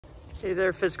Hey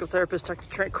there, physical therapist, Dr.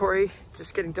 Trent Corey.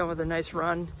 Just getting done with a nice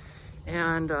run.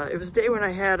 And it was a day when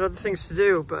I had other things to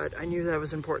do, but I knew that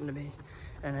was important to me.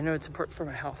 And I know it's important for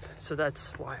my health. So that's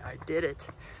why I did it.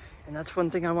 And that's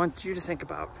one thing I want you to think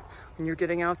about when you're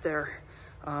getting out there,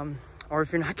 or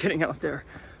if you're not getting out there.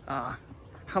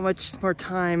 How much more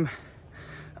time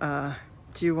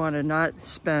do you want to not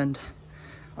spend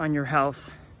on your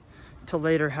health to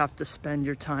later have to spend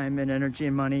your time and energy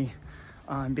and money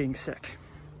on being sick?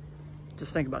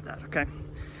 Just think about that, okay?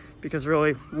 Because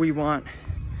really, we want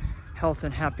health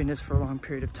and happiness for a long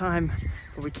period of time,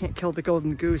 but we can't kill the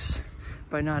golden goose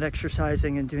by not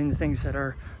exercising and doing the things that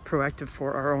are proactive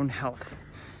for our own health.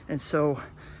 And so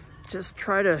just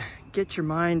try to get your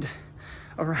mind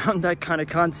around that kind of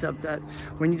concept that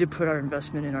we need to put our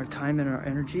investment in our time and our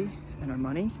energy and our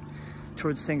money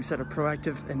towards things that are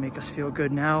proactive and make us feel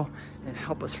good now and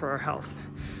help us for our health.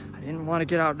 I didn't want to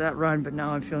get out of that run, but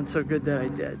now I'm feeling so good that I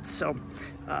did. So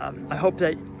I hope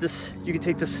that you can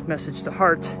take this message to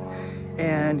heart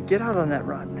and get out on that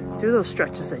run. Do those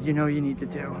stretches that you know you need to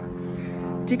do.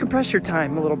 Decompress your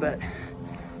time a little bit.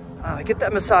 Get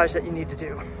that massage that you need to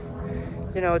do.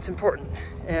 You know, it's important.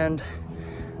 And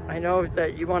I know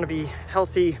that you want to be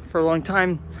healthy for a long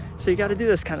time, so you got to do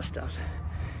this kind of stuff.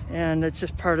 And it's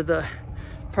just part of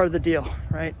the deal,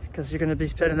 right? Because you're going to be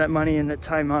spending that money and that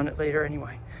time on it later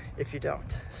anyway, if you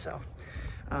don't. So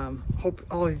hope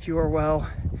all of you are well.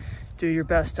 Do your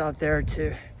best out there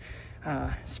to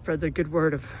spread the good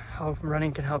word of how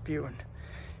running can help you.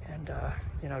 And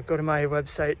you know, go to my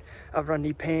website, Outrun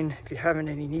Knee Pain. If you're having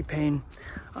any knee pain,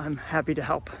 I'm happy to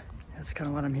help. That's kind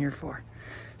of what I'm here for.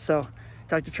 So,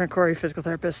 Dr. Trent Corey, physical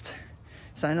therapist,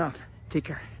 sign off. Take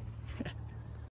care.